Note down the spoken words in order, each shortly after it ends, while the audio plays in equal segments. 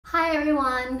Hi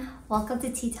everyone, welcome to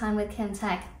Tea Time with Kim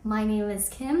Tech. My name is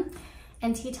Kim,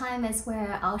 and Tea Time is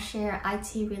where I'll share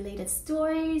IT related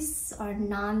stories or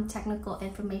non-technical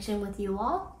information with you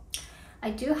all.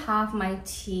 I do have my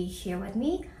tea here with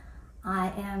me.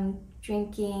 I am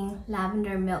drinking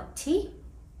lavender milk tea.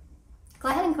 Go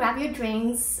ahead and grab your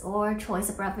drinks or choice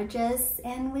of beverages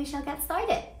and we shall get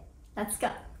started. Let's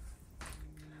go.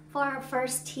 For our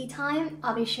first tea time,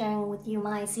 I'll be sharing with you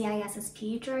my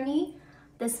CISSP journey.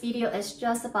 This video is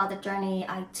just about the journey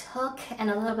I took and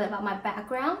a little bit about my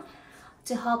background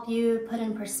to help you put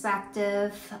in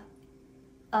perspective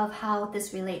of how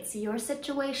this relates to your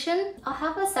situation. I'll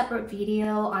have a separate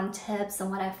video on tips on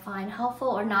what I find helpful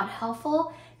or not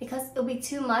helpful because it'll be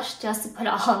too much just to put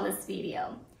all in this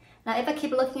video. Now, if I keep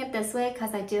looking at this way,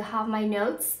 because I do have my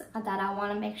notes that I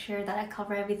want to make sure that I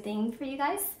cover everything for you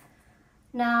guys.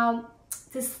 Now,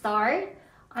 to start,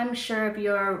 I'm sure if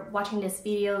you're watching this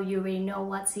video, you already know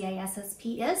what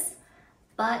CISSP is,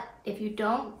 but if you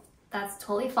don't, that's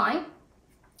totally fine.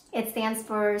 It stands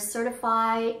for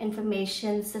Certified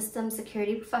Information System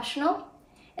Security Professional.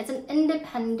 It's an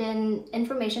independent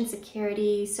information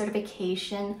security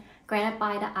certification granted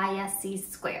by the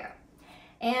ISC²,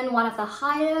 and one of the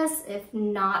highest, if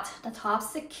not the top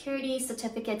security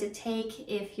certificate to take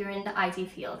if you're in the IT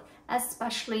field,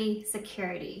 especially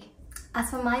security. As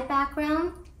for my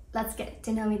background, let's get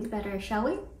to know me better, shall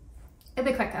we? It'll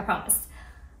be quick, I promise.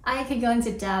 I could go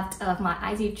into depth of my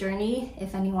IT journey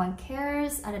if anyone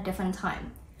cares at a different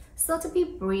time. So to be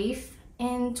brief,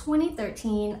 in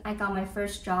 2013, I got my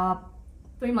first job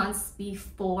 3 months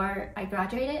before I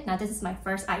graduated. Now this is my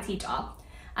first IT job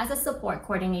as a support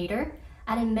coordinator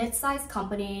at a mid-sized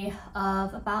company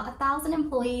of about 1,000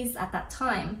 employees at that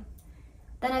time.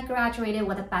 Then I graduated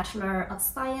with a Bachelor of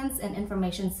Science in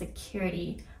Information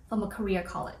Security from a career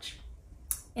college.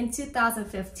 In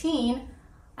 2015,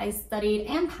 I studied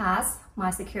and passed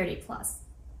my Security Plus.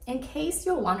 In case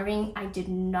you're wondering, I did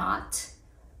not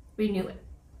renew it.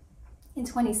 In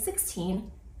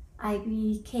 2016, I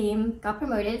got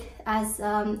promoted as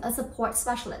a support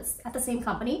specialist at the same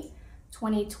company.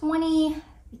 2020,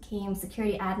 became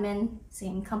security admin,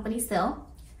 same company still.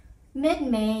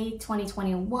 Mid-May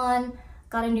 2021,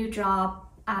 got a new job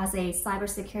as a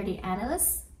cybersecurity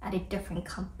analyst at a different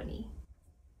company.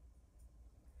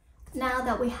 Now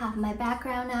that we have my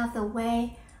background out of the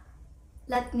way,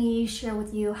 let me share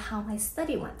with you how my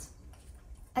study went.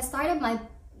 I started my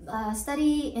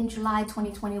study in July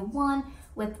 2021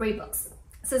 with 3 books,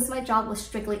 since my job was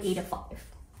strictly 8 to 5.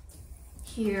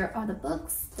 Here are the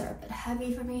books. They're a bit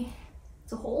heavy for me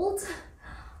to hold.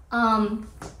 I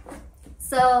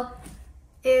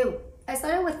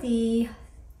started with the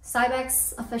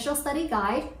Sybex official study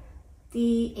guide,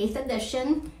 the 8th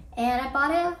edition, and I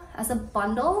bought it as a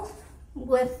bundle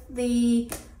with the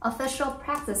official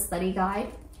practice study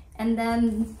guide. And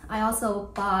then I also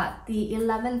bought the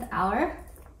 11th hour,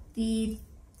 the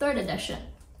 3rd edition.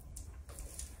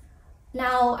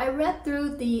 Now, I read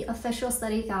through the official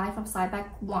study guide from Sybex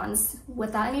once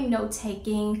without any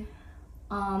note-taking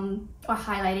or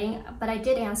highlighting, but I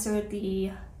did answer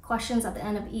the questions at the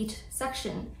end of each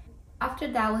section. After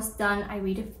that was done, I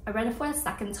read it for the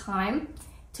second time,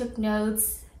 took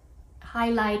notes,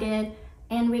 highlighted,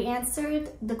 and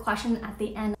re-answered the question at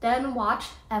the end. Then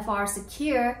watched FR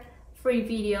Secure free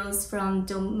videos from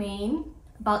domain,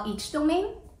 about each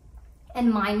domain,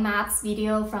 and mind maps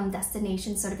video from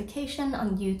destination certification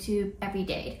on YouTube every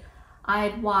day.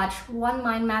 I'd watch 1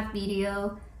 mind map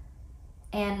video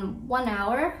and 1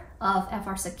 hour of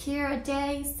FR Secure a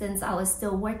day since I was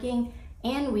still working,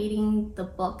 and reading the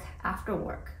book after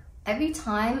work. Every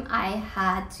time I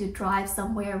had to drive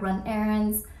somewhere, run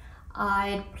errands,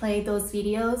 I'd play those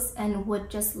videos and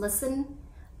would just listen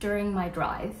during my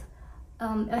drive.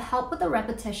 It helped with the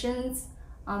repetitions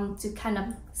to kind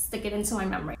of stick it into my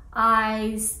memory.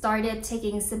 I started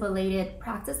taking simulated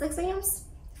practice exams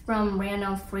from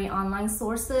random free online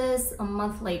sources a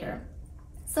month later,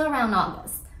 so around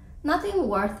August. Nothing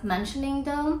worth mentioning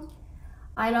though.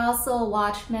 I'd also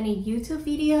watch many YouTube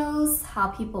videos, how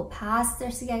people pass their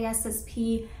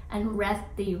CISSP, and read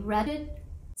the Reddit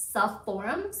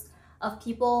sub-forums of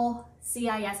people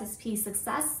CISSP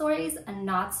success stories and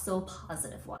not so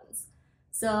positive ones.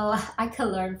 So I could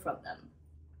learn from them.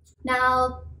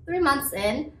 Now, 3 months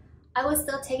in, I was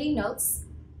still taking notes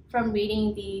from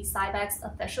reading the Sybex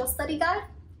official study guide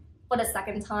for the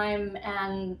second time,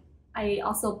 and I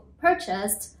also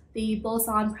purchased the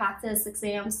bolt-on practice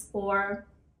exams for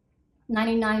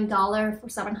 $99 for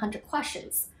 700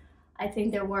 questions. I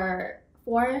think there were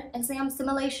 4 exam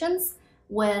simulations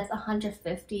with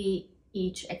 150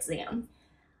 each exam.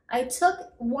 I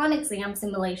took one exam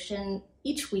simulation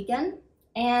each weekend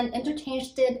and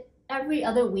interchanged it every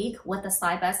other week with the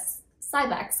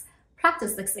Sybex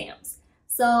practice exams.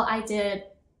 So I did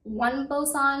one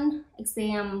boson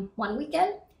exam one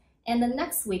weekend, and the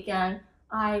next weekend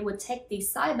I would take the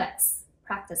Sybex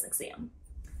practice exam.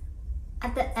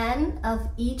 At the end of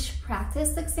each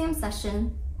practice exam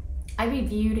session, I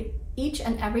reviewed each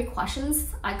and every questions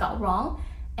I got wrong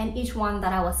and each one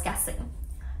that I was guessing.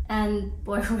 And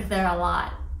boy, were there a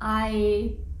lot.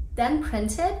 I then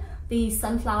printed the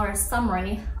sunflower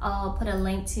summary. I'll put a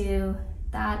link to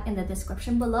that in the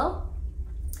description below.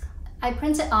 I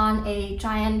printed on a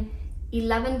giant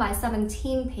 11 by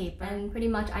 17 paper, and pretty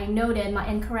much I noted my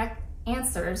incorrect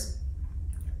answers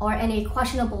or any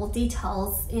questionable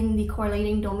details in the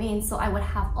correlating domain, so I would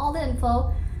have all the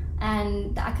info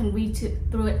and I can read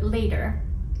through it later.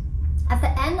 At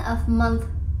the end of month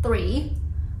 3,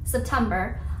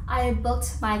 September, I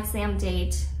booked my exam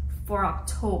date for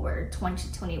October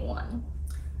 2021.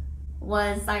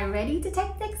 Was I ready to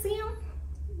take the exam?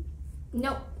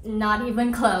 Nope, not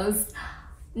even close.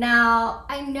 Now,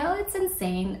 I know it's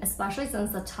insane, especially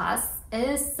since the test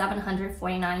is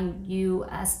 $749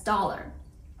 US,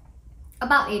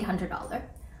 about $800,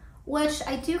 which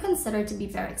I do consider to be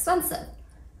very expensive.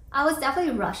 I was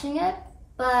definitely rushing it,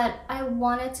 but I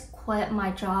wanted to quit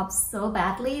my job so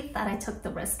badly that I took the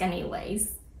risk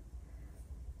anyways.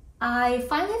 I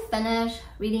finally finished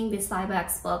reading the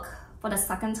Sybex book for the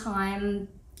second time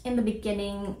in the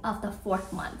beginning of the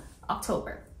 4th month,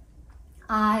 October.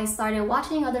 I started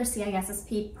watching other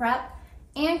CISSP prep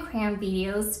and cram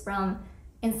videos from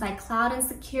Inside Cloud and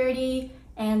Security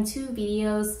and 2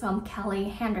 videos from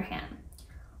Kelly Handerhan,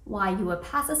 Why You Would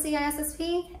Pass a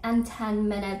CISSP and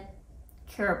 10-minute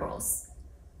curables.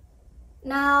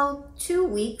 Now, 2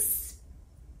 weeks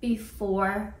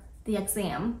before the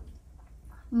exam,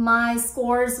 my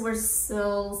scores were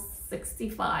still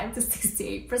 65 to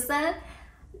 68%.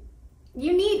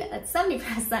 You need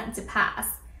 70% to pass.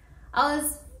 I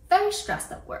was very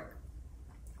stressed at work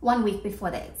 1 week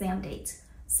before the exam date.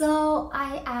 So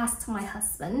I asked my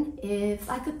husband if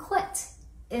I could quit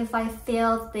if I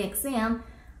failed the exam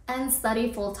and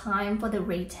study full-time for the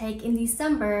retake in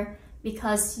December,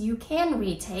 because you can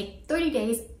retake 30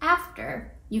 days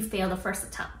after you fail the first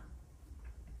attempt.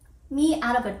 Me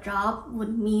out of a job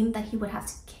would mean that he would have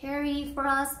to carry for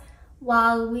us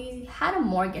while we had a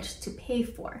mortgage to pay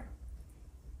for.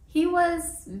 He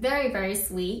was very, very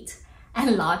sweet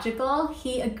and logical.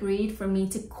 He agreed for me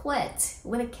to quit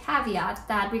with a caveat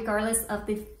that regardless of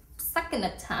the second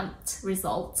attempt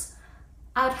results,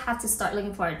 I would have to start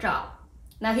looking for a job.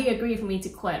 Now, he agreed for me to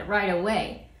quit right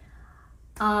away,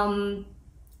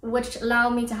 which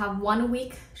allowed me to have 1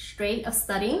 week straight of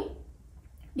studying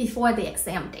before the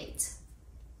exam date.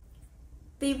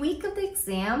 The week of the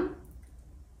exam,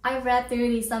 I read through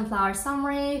the sunflower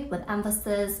summary with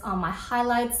emphasis on my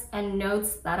highlights and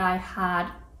notes that I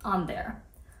had on there.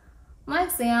 My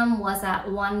exam was at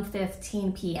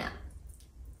 1:15 p.m.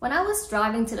 When I was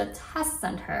driving to the test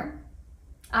center,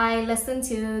 I listened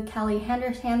to Kelly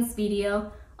Handerhan's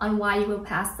video on why you will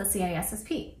pass the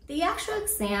CISSP. The actual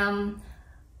exam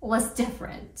was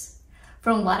different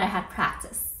from what I had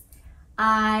practiced.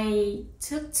 I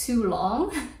took too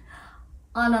long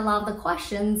on a lot of the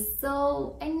questions,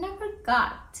 so I never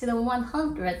got to the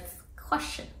 100th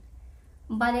question.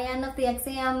 By the end of the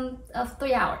exam of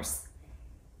 3 hours,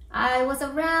 I was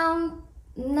around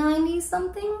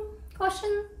 90-something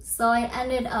questions, so I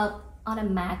ended up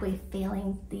automatically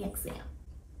failing the exam.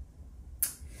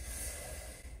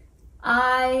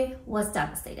 I was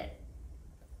devastated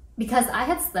because I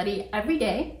had studied every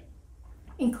day,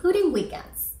 including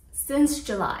weekends, since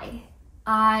July.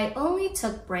 I only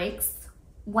took breaks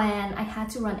when I had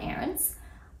to run errands,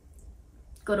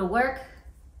 go to work,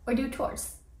 or do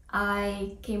chores.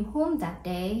 I came home that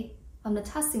day from the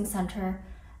testing center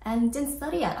and didn't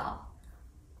study at all.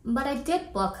 But I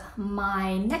did book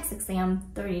my next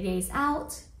exam 30 days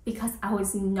out because I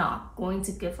was not going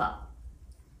to give up.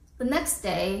 The next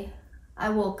day, I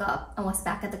woke up and was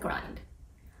back at the grind.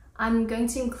 I'm going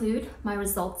to include my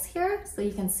results here so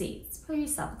you can see. It's pretty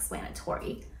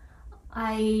self-explanatory.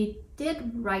 I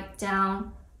did write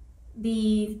down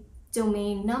the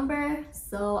domain number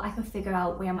so I could figure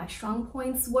out where my strong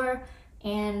points were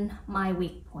and my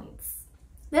weak points.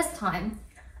 This time,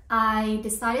 I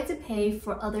decided to pay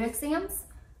for other exams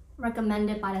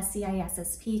recommended by the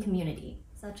CISSP community,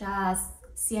 such as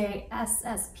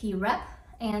CISSP Rep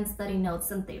and Study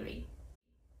Notes and Theory.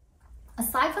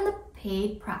 Aside from the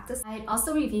paid practice, I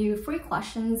also reviewed free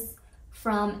questions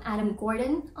from Adam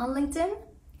Gordon on LinkedIn.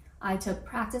 I took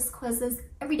practice quizzes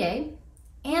every day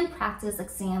and practice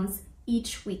exams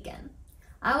each weekend.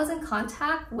 I was in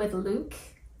contact with Luke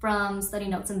from Study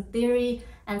Notes and Theory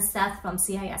and Seth from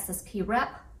CISSP Rep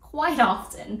quite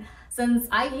often, since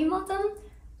I emailed them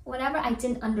whenever I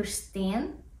didn't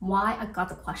understand why I got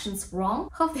the questions wrong.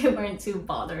 Hope they weren't too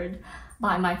bothered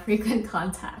by my frequent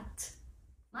contact.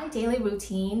 My daily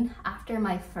routine after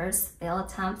my first fail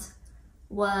attempt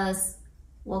was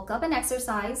woke up and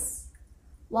exercise.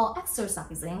 While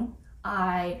exercising,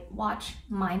 I watched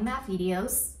mind map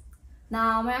videos.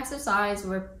 Now my exercise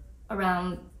were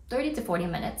around 30 to 40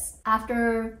 minutes.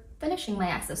 After finishing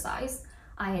my exercise,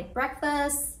 I ate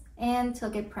breakfast and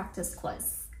took a practice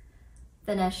quiz.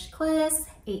 Finished quiz,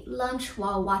 ate lunch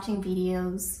while watching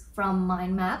videos from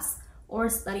mind maps or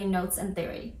Study Notes and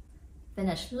Theory.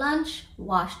 Finished lunch,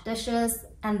 washed dishes,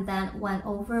 and then went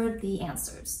over the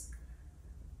answers.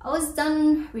 I was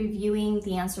done reviewing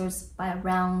the answers by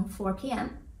around 4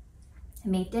 p.m. I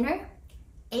made dinner,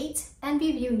 ate, and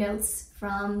reviewed notes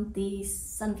from the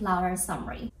sunflower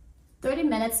summary. 30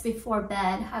 minutes before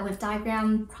bed, I would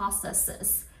diagram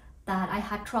processes that I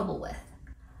had trouble with.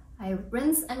 I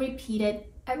rinsed and repeated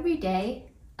every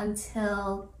day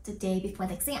until the day before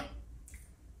the exam.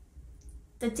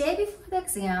 The day before the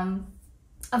exam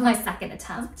of my second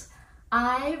attempt,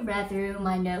 I read through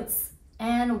my notes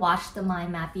and watched the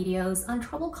mind map videos on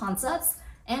trouble concepts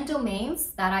and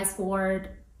domains that I scored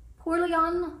poorly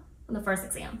on the first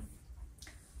exam.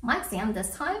 My exam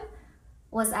this time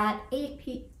was at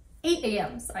 8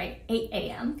 a.m.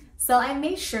 So I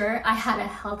made sure I had a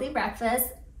healthy breakfast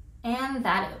and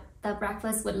that the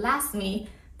breakfast would last me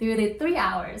through the 3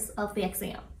 hours of the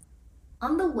exam.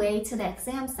 On the way to the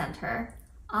exam center,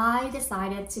 I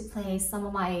decided to play some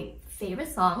of my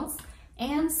favorite songs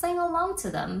and sing along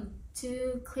to them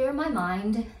to clear my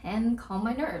mind and calm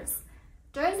my nerves.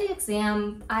 During the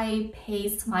exam, I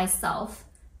paced myself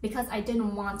because I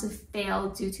didn't want to fail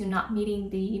due to not meeting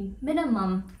the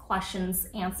minimum questions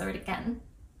answered again.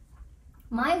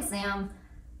 My exam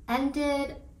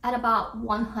ended at about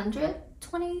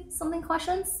 120 something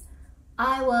questions.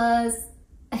 I was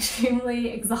extremely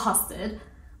exhausted.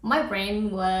 My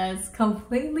brain was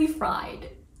completely fried.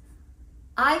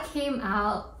 I came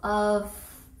out of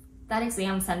that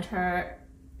exam center,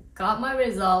 got my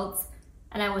results,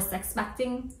 and I was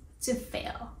expecting to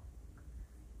fail.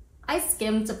 I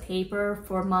skimmed the paper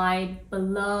for my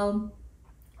below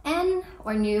N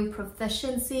or new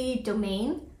proficiency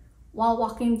domain while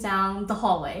walking down the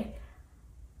hallway,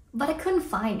 but I couldn't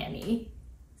find any.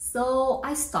 So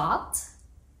I stopped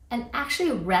and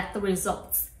actually read the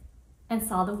results and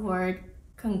saw the word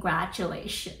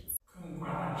congratulations.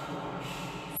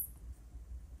 Congratulations.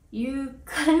 You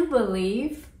couldn't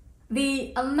believe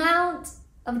the amount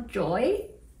of joy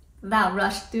that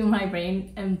rushed through my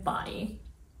brain and body.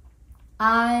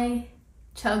 I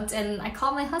choked and I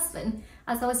called my husband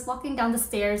as I was walking down the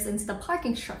stairs into the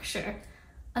parking structure.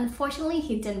 Unfortunately,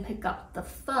 he didn't pick up the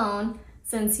phone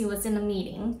since he was in a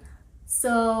meeting,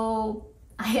 so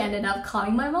I ended up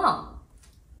calling my mom.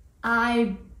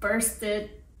 I bursted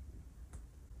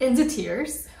into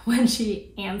tears when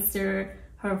she answered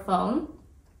her phone.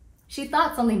 She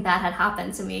thought something bad had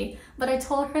happened to me, but I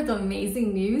told her the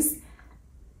amazing news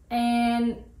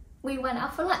and we went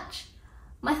out for lunch.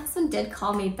 My husband did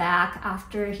call me back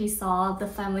after he saw the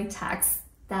family text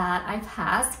that I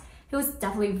passed. He was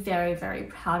definitely very, very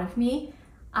proud of me.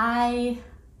 I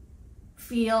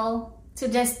feel to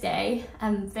this day,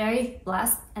 I'm very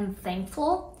blessed and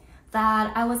thankful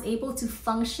that I was able to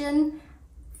function,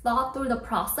 thought through the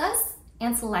process,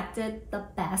 and selected the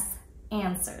best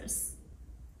answers.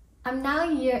 I'm now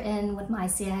a year in with my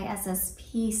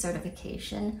CISSP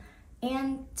certification,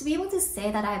 and to be able to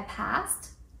say that I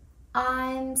passed,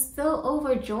 I'm still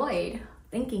overjoyed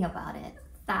thinking about it.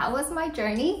 That was my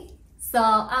journey. So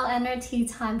I'll end our tea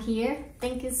time here.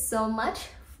 Thank you so much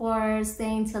for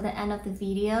staying till the end of the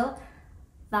video.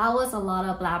 That was a lot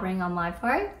of blabbering on my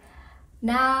part.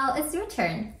 Now it's your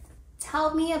turn.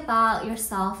 Tell me about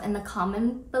yourself in the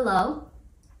comment below.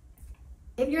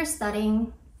 If you're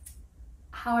studying,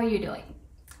 how are you doing?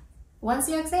 When's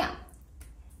your exam?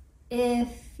 If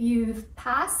you've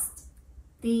passed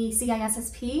the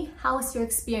CISSP, how was your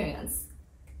experience?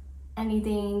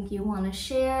 Anything you want to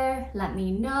share, let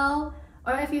me know.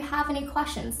 Or if you have any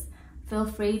questions, feel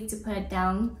free to put it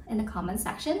down in the comment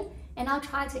section and I'll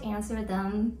try to answer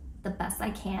them the best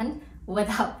I can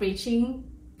without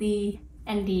breaching the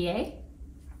NDA.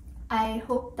 I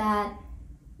hope that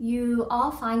you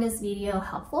all find this video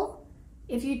helpful.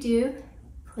 If you do,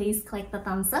 please click the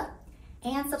thumbs up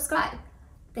and subscribe.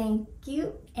 Thank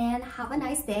you and have a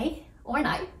nice day or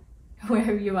night,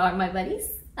 wherever you are, my buddies.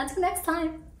 Until next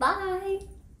time.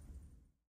 Bye!